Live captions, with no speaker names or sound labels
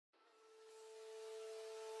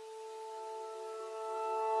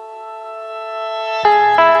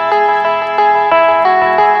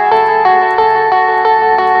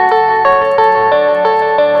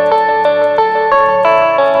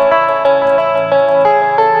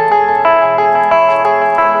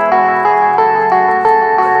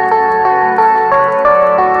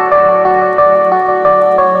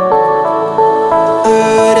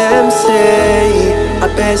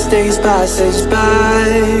as days passes by,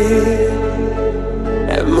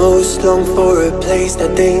 and most long for a place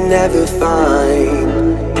that they never find.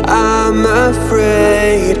 I'm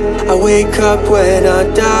afraid I wake up when I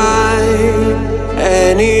die,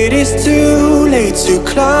 and it is too late to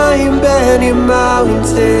climb any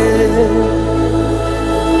mountain.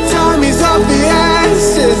 Time is of the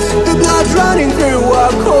essence, the blood's running through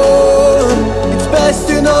our core. It's best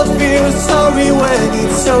to not feel sorry when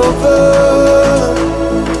it's over.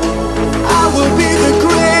 I will be the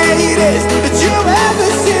greatest that you've ever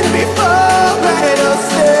seen before, and I'll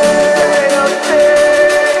stay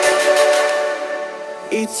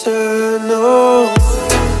eternal.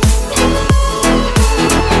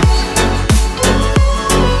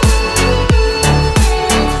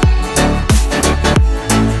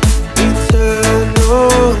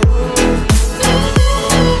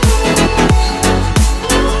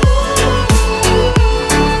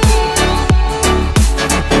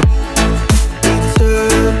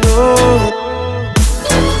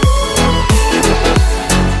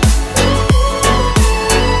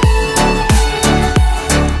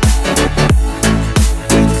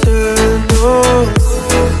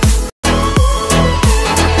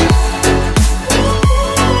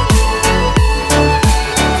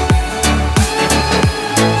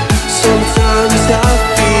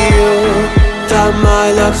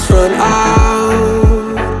 My luck's run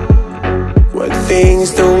out. When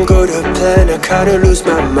things don't go to plan, I kinda lose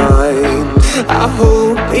my mind. I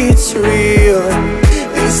hope it's real,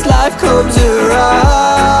 this life comes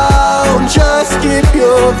around. Just keep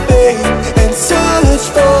your faith and search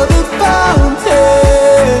for the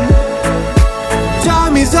fountain.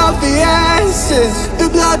 Time is of the essence, the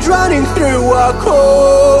blood running through our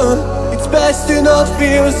core. It's best to not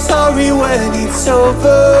feel sorry when it's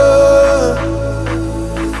over.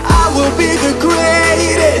 Will be the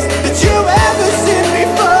greatest that you've ever seen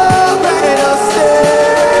before, and I'll stay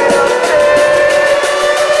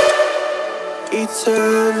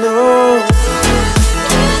eternal.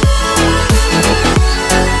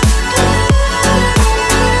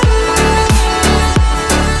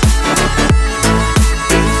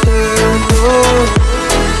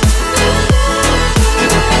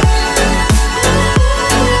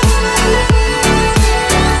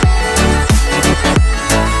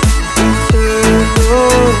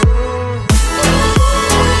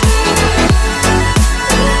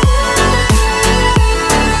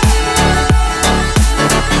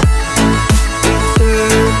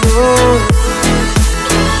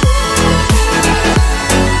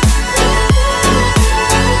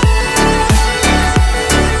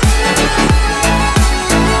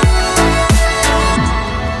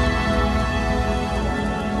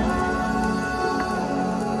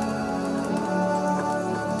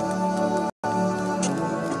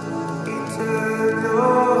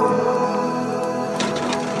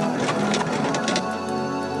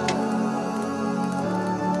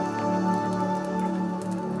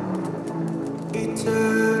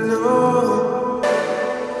 Eternal,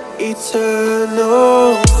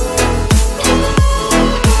 eternal.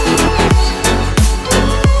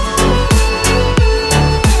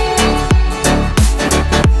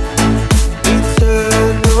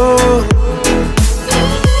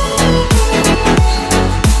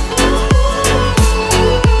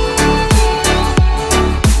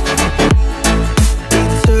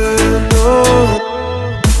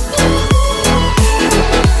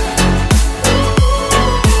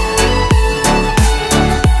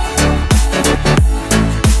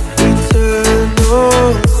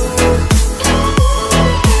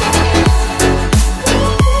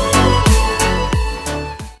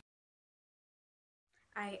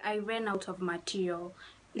 I ran out of material.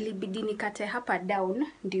 Ilibidi nikate hapa down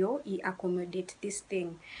ndio accommodate this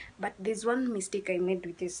thing. But there's one mistake I made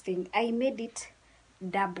with this thing. I made it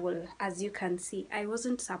double, as you can see. I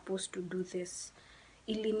wasn't supposed to do this.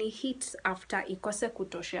 Ilini hit after ikose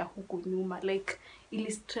kutoshea huku nyuma. Like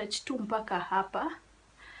ili stretch tu mpaka hapa,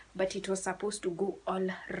 but it was supposed to go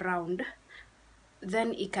all round.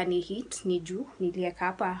 Then ikani hit ni juu nilieka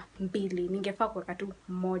hapa mbili, ningefaa kuweka tu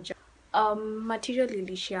moja. Material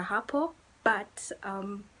ilishia hapo, but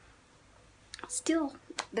still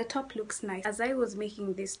the top looks nice. As I was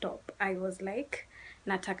making this top, I was like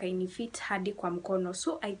nataka inifit hadi kwa mkono,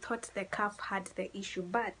 so I thought the cuff had the issue,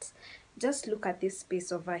 but just look at this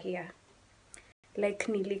space over here.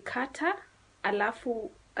 Like nilikata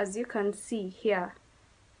alafu, as you can see here,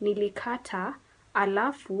 nilikata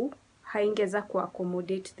alafu haingeza ku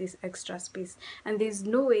accommodate this extra space, and there's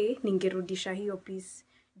no way ningerudisha hiyo piece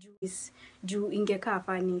juu ingekaa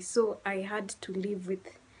funny. So I had to live with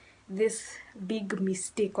this big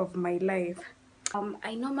mistake of my life.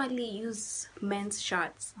 I normally use men's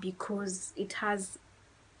shirts because it has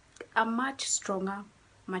a much stronger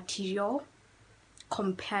material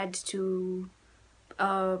compared to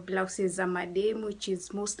blouses za madem, which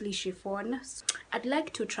is mostly chiffon. I'd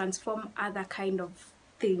like to transform other kind of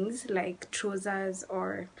things like trousers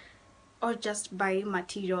or just buy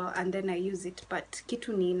material and then I use it, but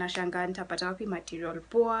kitu ni nashanga nitapata wapi material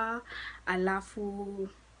poa, alafu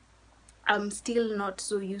I'm still not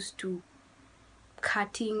so used to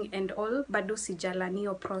cutting and all, bado sijalani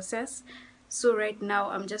your process. So right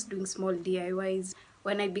now I'm just doing small DIYs.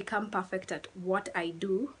 When I become perfect at what I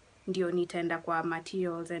do, ndio nitaenda kwa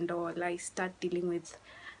materials and all, I start dealing with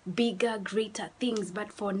bigger, greater things.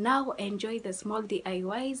 But for now, enjoy the small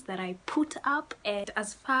DIYs that I put up, and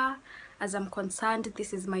as far as I'm concerned,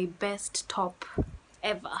 this is my best top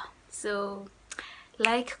ever. So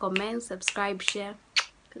like, comment, subscribe, share.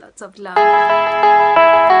 Lots of love.